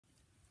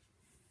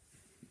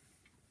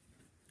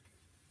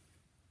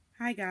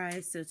Hi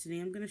guys, so today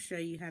I'm going to show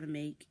you how to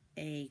make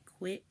a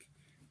quick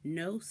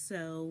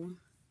no-sew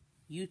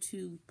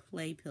YouTube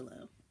play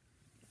pillow.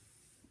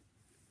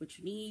 What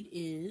you need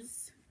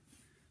is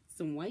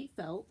some white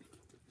felt,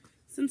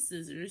 some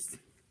scissors,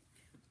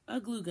 a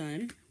glue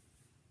gun,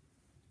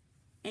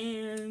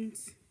 and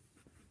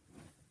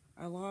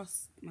I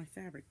lost my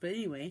fabric. But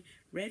anyway,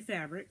 red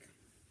fabric,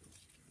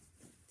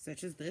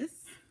 such as this,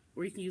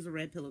 or you can use a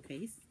red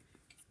pillowcase,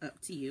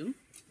 up to you.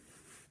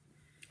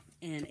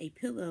 And a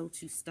pillow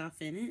to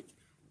stuff in it,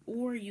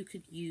 or you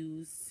could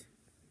use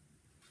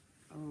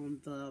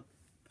the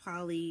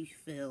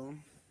polyfill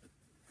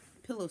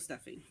pillow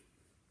stuffing.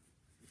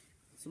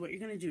 So what you're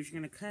going to do is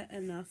you're going to cut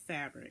enough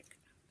fabric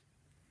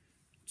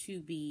to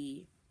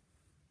be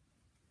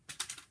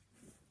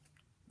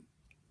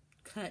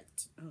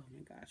cut. Oh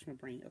my gosh, my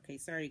brain. Okay,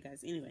 sorry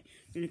guys. Anyway,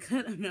 you're going to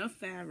cut enough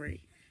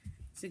fabric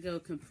to go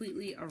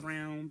completely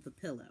around the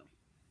pillow.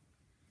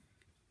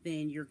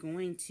 Then you're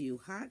going to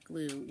hot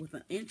glue with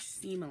an inch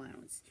seam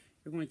allowance.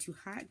 You're going to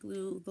hot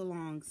glue the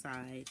long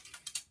side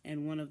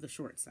and one of the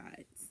short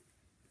sides.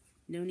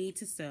 No need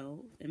to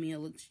sew. I mean, it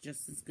looks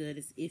just as good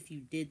as if you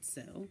did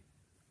sew.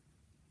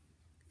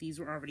 These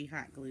were already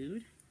hot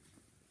glued,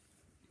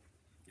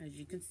 as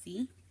you can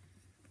see.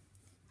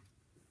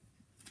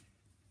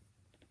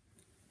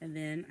 And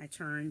then I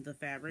turn the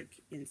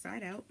fabric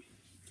inside out.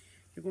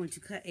 You're going to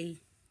cut a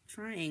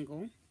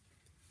triangle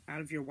out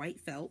of your white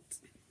felt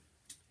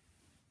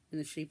in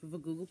the shape of a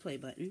Google Play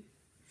button.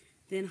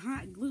 Then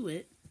hot glue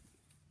it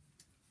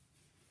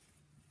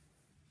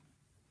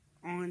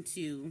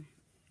onto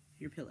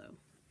your pillow.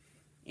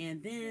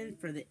 And then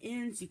for the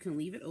ends, you can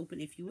leave it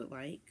open if you would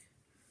like,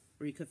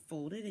 or you could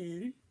fold it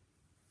in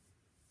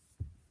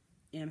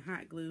and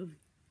hot glue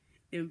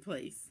in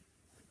place.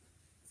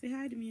 Say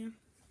hi to Mia.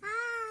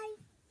 Hi!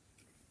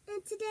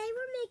 And today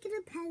we're making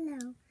a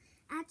pillow.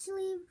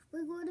 Actually,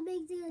 we're going to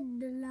make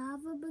the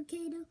lava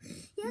volcano.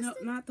 No,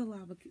 not the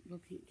lava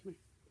volcano. Come here.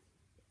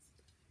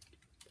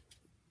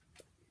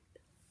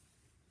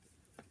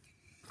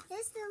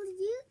 It's the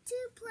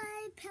YouTube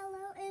play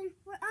pillow, and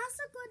we're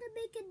also going to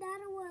make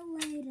another one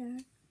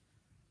later.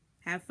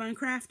 Have fun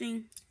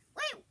crafting.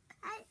 Wait,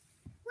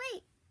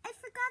 I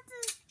forgot to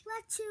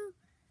let you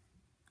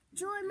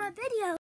join my video.